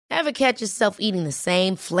Ever catch yourself eating the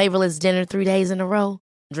same flavorless dinner 3 days in a row?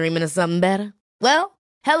 Dreaming of something better? Well,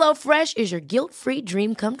 HelloFresh is your guilt-free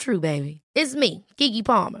dream come true, baby. It's me, Keke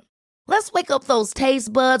Palmer. Let's wake up those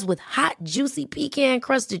taste buds with hot, juicy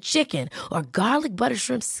pecan-crusted chicken or garlic butter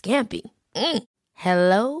shrimp scampi.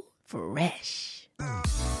 Hello Fresh.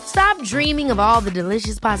 Stop dreaming of all the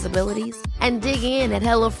delicious possibilities and dig in at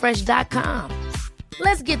HelloFresh.com.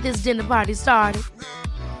 Let's get this dinner party started.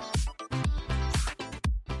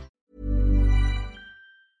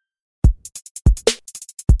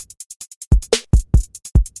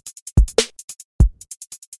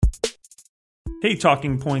 Hey,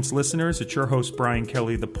 Talking Points listeners, it's your host, Brian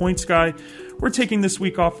Kelly, the Points Guy. We're taking this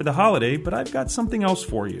week off for the holiday, but I've got something else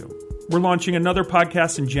for you. We're launching another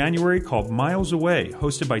podcast in January called Miles Away,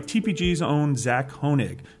 hosted by TPG's own Zach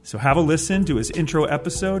Honig. So have a listen to his intro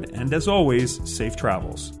episode, and as always, safe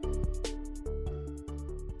travels.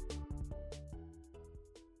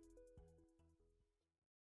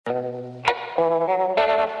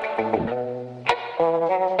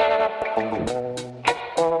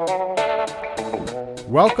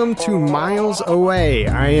 Welcome to Miles Away.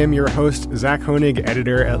 I am your host, Zach Honig,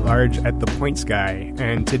 editor-at-large at The Points Guy.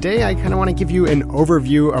 And today I kind of want to give you an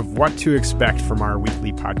overview of what to expect from our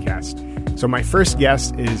weekly podcast. So my first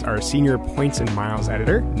guest is our senior Points and Miles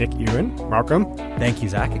editor, Nick Ewan. Welcome. Thank you,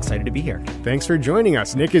 Zach. Excited to be here. Thanks for joining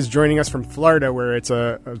us. Nick is joining us from Florida, where it's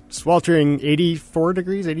a sweltering 84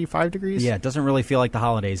 degrees, 85 degrees. Yeah, it doesn't really feel like the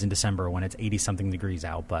holidays in December when it's 80-something degrees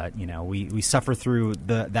out. But, you know, we suffer through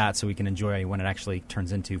that so we can enjoy when it actually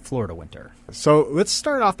turns into Florida winter. So let's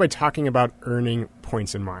start off by talking about earning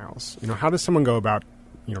points and miles. You know, how does someone go about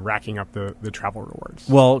racking up the travel rewards?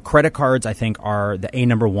 Well, credit cards, I think, are the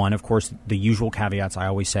number one. Of course, the usual caveats I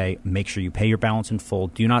always say, make sure you pay your balance in full.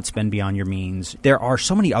 Do not spend beyond your means. There are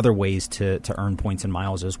so many other ways to earn points and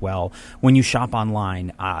miles as well. When you shop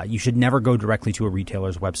online, you should never go directly to a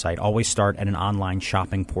retailer's website. Always start at an online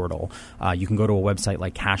shopping portal. You can go to a website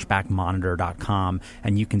like cashbackmonitor.com,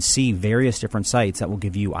 and you can see various different sites that will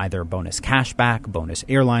give you either bonus cashback, bonus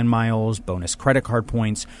airline miles, bonus credit card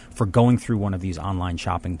points for going through one of these online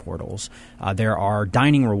shopping portals. There are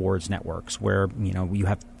dining rewards networks where you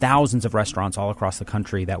have thousands of restaurants all across the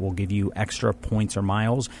country that will give you extra points or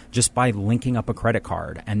miles just by linking up a credit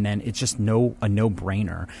card, and then it's just a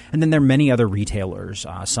no-brainer. And then there are many other retailers,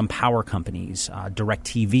 some power companies,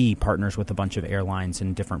 DirecTV partners with a bunch of airlines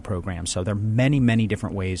and different programs. So there are many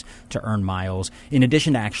different ways to earn miles in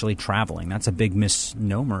addition to actually traveling. That's a big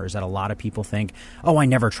misnomer, is that a lot of people think, oh, I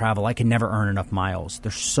never travel, I can never earn enough miles.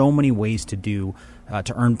 There's so many ways to do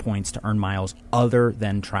to earn points, to earn miles, other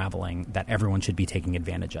than traveling, that everyone should be taking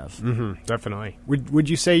advantage of. Mm-hmm, definitely. Would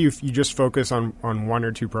you say you just focus on one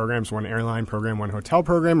or two programs, one airline program, one hotel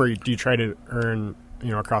program, or do you try to earn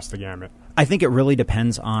across the gamut? I think it really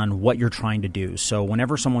depends on what you're trying to do. So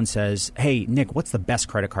whenever someone says, hey, Nick, what's the best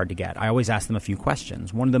credit card to get? I always ask them a few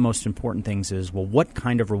questions. One of the most important things is, well, what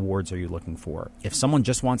kind of rewards are you looking for? If someone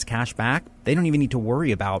just wants cash back, they don't even need to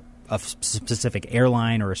worry about a specific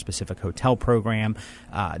airline or a specific hotel program.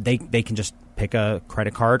 They can just pick a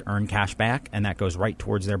credit card, earn cash back, and that goes right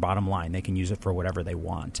towards their bottom line. They can use it for whatever they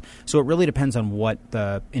want. So it really depends on what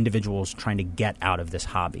the individual is trying to get out of this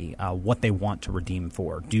hobby, what they want to redeem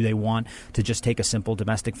for. Do they want to just take a simple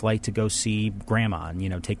domestic flight to go see grandma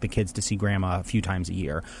and, take the kids to see grandma a few times a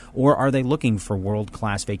year? Or are they looking for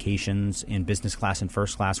world-class vacations in business class and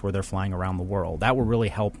first class where they're flying around the world? That will really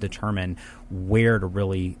help determine where to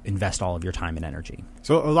really invest all of your time and energy.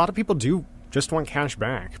 So a lot of people do just want cash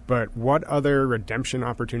back, but what other redemption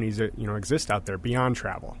opportunities exist out there beyond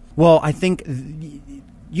travel? Well, I think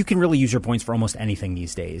you can really use your points for almost anything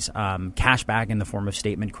these days. Cash back in the form of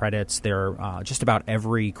statement credits. Just about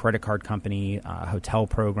every credit card company, hotel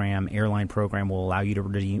program, airline program will allow you to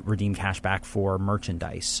redeem cash back for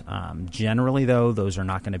merchandise. Generally, though, those are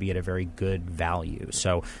not going to be at a very good value.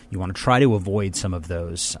 So you want to try to avoid some of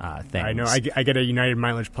those things. I know. I get a United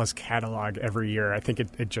Mileage Plus catalog every year. I think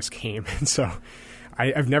it just came. And so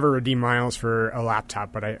I've never redeemed miles for a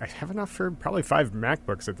laptop, but I have enough for probably 5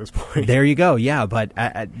 MacBooks at this point. There you go. Yeah, but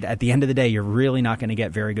at the end of the day, you're really not going to get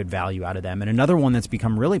very good value out of them. And another one that's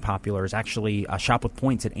become really popular is actually shop with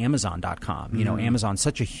points at Amazon.com. Mm-hmm. Amazon's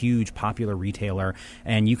such a huge, popular retailer,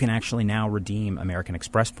 and you can actually now redeem American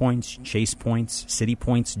Express points, Chase points, Citi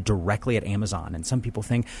points directly at Amazon. And some people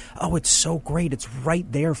think, oh, it's so great. It's right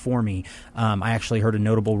there for me. I actually heard a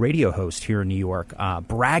notable radio host here in New York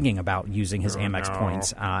bragging about using his Amex points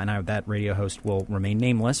points. And that radio host will remain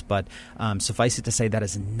nameless, but suffice it to say that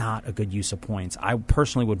is not a good use of points. I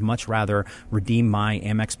personally would much rather redeem my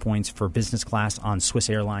Amex points for business class on Swiss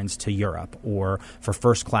Airlines to Europe, or for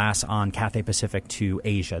first class on Cathay Pacific to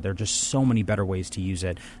Asia. There are just so many better ways to use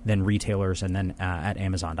it than retailers and then at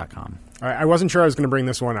Amazon.com. I wasn't sure I was going to bring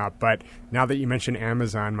this one up, but now that you mentioned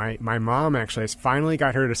Amazon, my mom actually has finally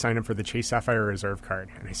got her to sign up for the Chase Sapphire Reserve card.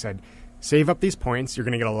 And I said, save up these points. You're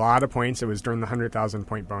going to get a lot of points. It was during the 100,000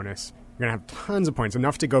 point bonus. You're going to have tons of points,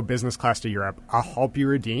 enough to go business class to Europe. I'll help you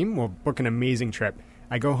redeem. We'll book an amazing trip.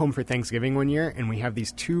 I go home for Thanksgiving one year, and we have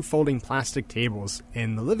these 2 folding plastic tables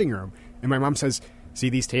in the living room. And my mom says, see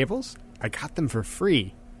these tables? I got them for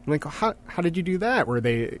free. I'm like, how did you do that? Were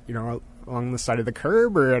they, along the side of the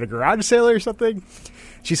curb or at a garage sale or something?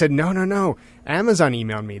 She said, no. Amazon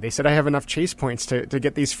emailed me. They said I have enough Chase points to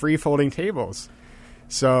get these free folding tables.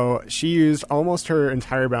 So she used almost her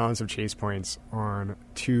entire balance of Chase points on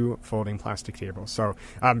 2 folding plastic tables. So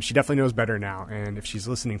she definitely knows better now. And if she's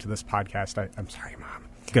listening to this podcast, I'm sorry, Mom.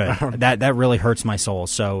 Good. That really hurts my soul.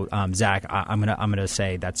 So, Zach, I'm gonna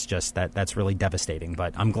say that's really devastating.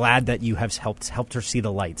 But I'm glad that you have helped her see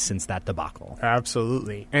the light since that debacle.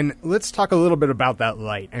 Absolutely. And let's talk a little bit about that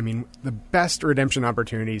light. I mean, the best redemption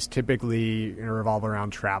opportunities typically revolve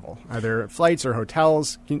around travel, either flights or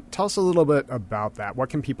hotels. Can you tell us a little bit about that? What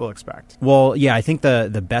can people expect? Well, yeah, I think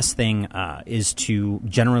the best thing is to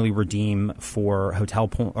generally redeem for hotel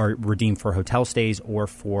stays or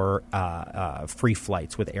for free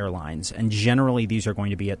flights with airlines. And generally, these are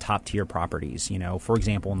going to be at top-tier properties. For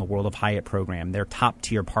example, in the World of Hyatt program, their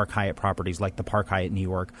top-tier Park Hyatt properties, like the Park Hyatt New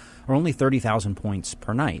York, are only 30,000 points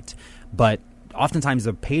per night. But oftentimes,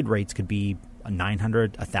 the paid rates could be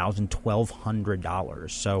 $900, $1,000,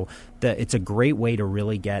 $1,200. So it's a great way to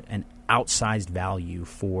really get an outsized value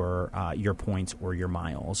for your points or your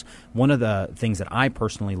miles. One of the things that I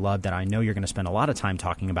personally love that I know you're going to spend a lot of time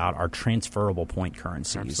talking about are transferable point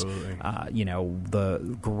currencies. Absolutely.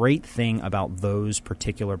 The great thing about those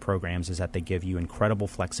particular programs is that they give you incredible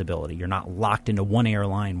flexibility. You're not locked into one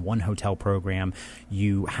airline, one hotel program.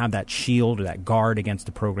 You have that shield or that guard against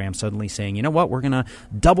the program suddenly saying, you know what, we're going to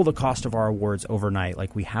double the cost of our awards overnight,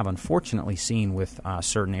 like we have unfortunately seen with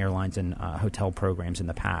certain airlines and hotel programs in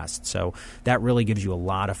the past. So that really gives you a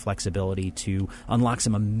lot of flexibility to unlock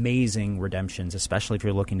some amazing redemptions, especially if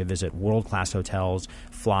you're looking to visit world-class hotels,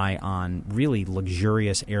 fly on really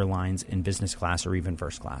luxurious airlines in business class or even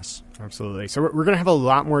first class. Absolutely. So we're going to have a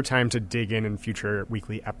lot more time to dig in future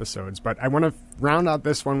weekly episodes, but I want to round out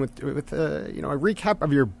this one with a recap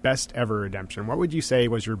of your best ever redemption. What would you say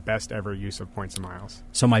was your best ever use of points and miles?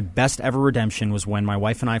 So my best ever redemption was when my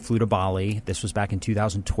wife and I flew to Bali. This was back in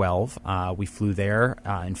 2012. We flew there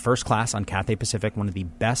in first class on Cathay Pacific, one of the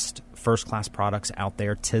best first-class products out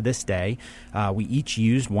there to this day. We each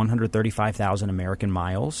used 135,000 American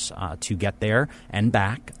miles to get there and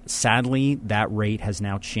back. Sadly, that rate has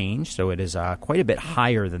now changed, so it is quite a bit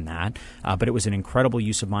higher than that, but it was an incredible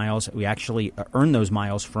use of miles. We actually earned those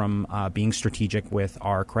miles from being strategic with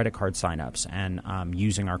our credit card signups and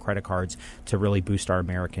using our credit cards to really boost our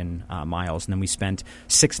American miles. And then we spent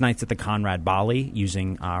 6 nights at the Conrad Bali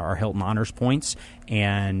using our Hilton Honors points,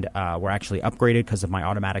 and we're actually upgraded because of my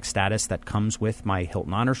automatic status that comes with my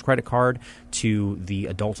Hilton Honors credit card to the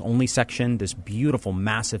adults-only section. This beautiful,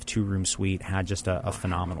 massive 2-room suite had just a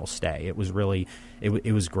phenomenal stay. It was really,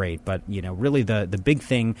 it was great. But, really the big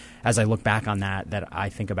thing as I look back on that I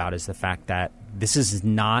think about is the fact that this is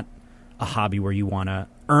not a hobby where you want to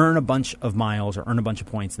earn a bunch of miles or earn a bunch of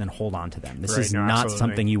points and then hold on to them. This is not absolutely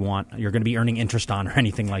something you're going to be earning interest on or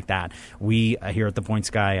anything like that. We here at The Points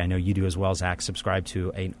Guy, I know you do as well, Zach, subscribe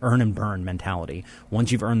to an earn and burn mentality.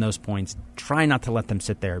 Once you've earned those points, try not to let them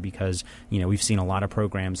sit there because, we've seen a lot of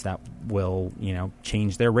programs that will,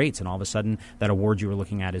 change their rates and all of a sudden that award you were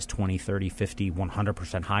looking at is 20, 30, 50,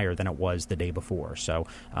 100% higher than it was the day before. So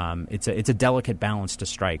it's a delicate balance to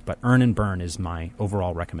strike, but earn and burn is my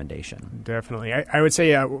overall recommendation. Definitely. I would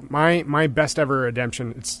say my best ever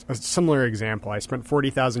redemption, it's a similar example. I spent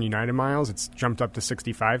 40,000 United miles. It's jumped up to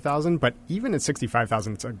 65,000, but even at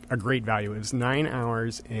 65,000, it's a great value. It was 9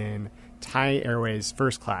 hours in Thai Airways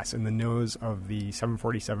first class in the nose of the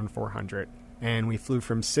 747-400. And we flew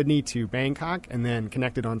from Sydney to Bangkok and then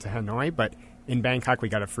connected on to Hanoi. But in Bangkok, we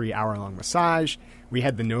got a free hour-long massage. We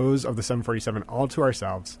had the nose of the 747 all to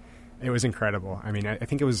ourselves. It was incredible. I mean, I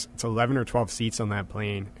think it's 11 or 12 seats on that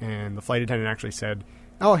plane. And the flight attendant actually said,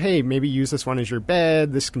 oh, hey, maybe use this one as your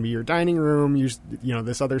bed. This can be your dining room. Use,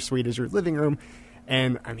 this other suite as your living room.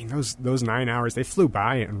 And, I mean, those 9 hours, they flew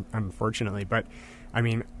by, unfortunately. But I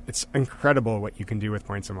mean, it's incredible what you can do with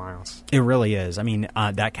points and miles. It really is. I mean,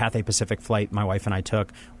 that Cathay Pacific flight my wife and I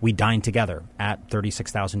took, we dined together at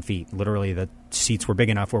 36,000 feet. Literally, the seats were big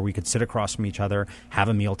enough where we could sit across from each other, have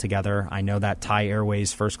a meal together. I know that Thai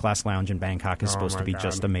Airways first-class lounge in Bangkok is supposed to be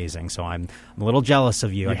just amazing, so I'm a little jealous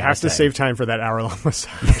of you. You have to save time for that hour-long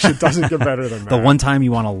massage. It doesn't get better than that. The one time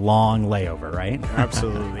you want a long layover, right?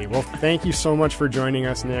 Absolutely. Well, thank you so much for joining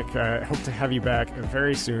us, Nick. I hope to have you back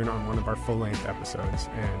very soon on one of our full-length episodes.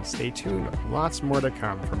 And stay tuned. Lots more to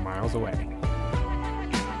come from Miles Away.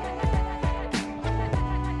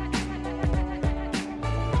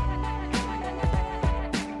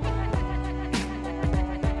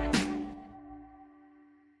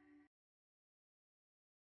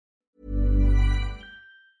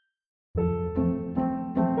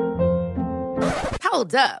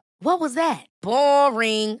 Hold up. What was that?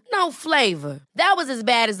 Boring. No flavor. That was as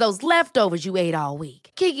bad as those leftovers you ate all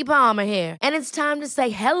week. Keke Palmer here, and it's time to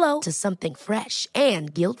say hello to something fresh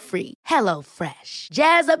and guilt-free. Hello Fresh.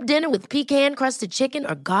 Jazz up dinner with pecan-crusted chicken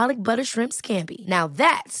or garlic butter shrimp scampi. Now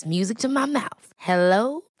that's music to my mouth.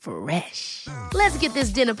 Hello Fresh. Let's get this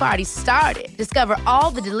dinner party started. Discover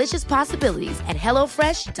all the delicious possibilities at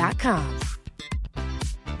HelloFresh.com.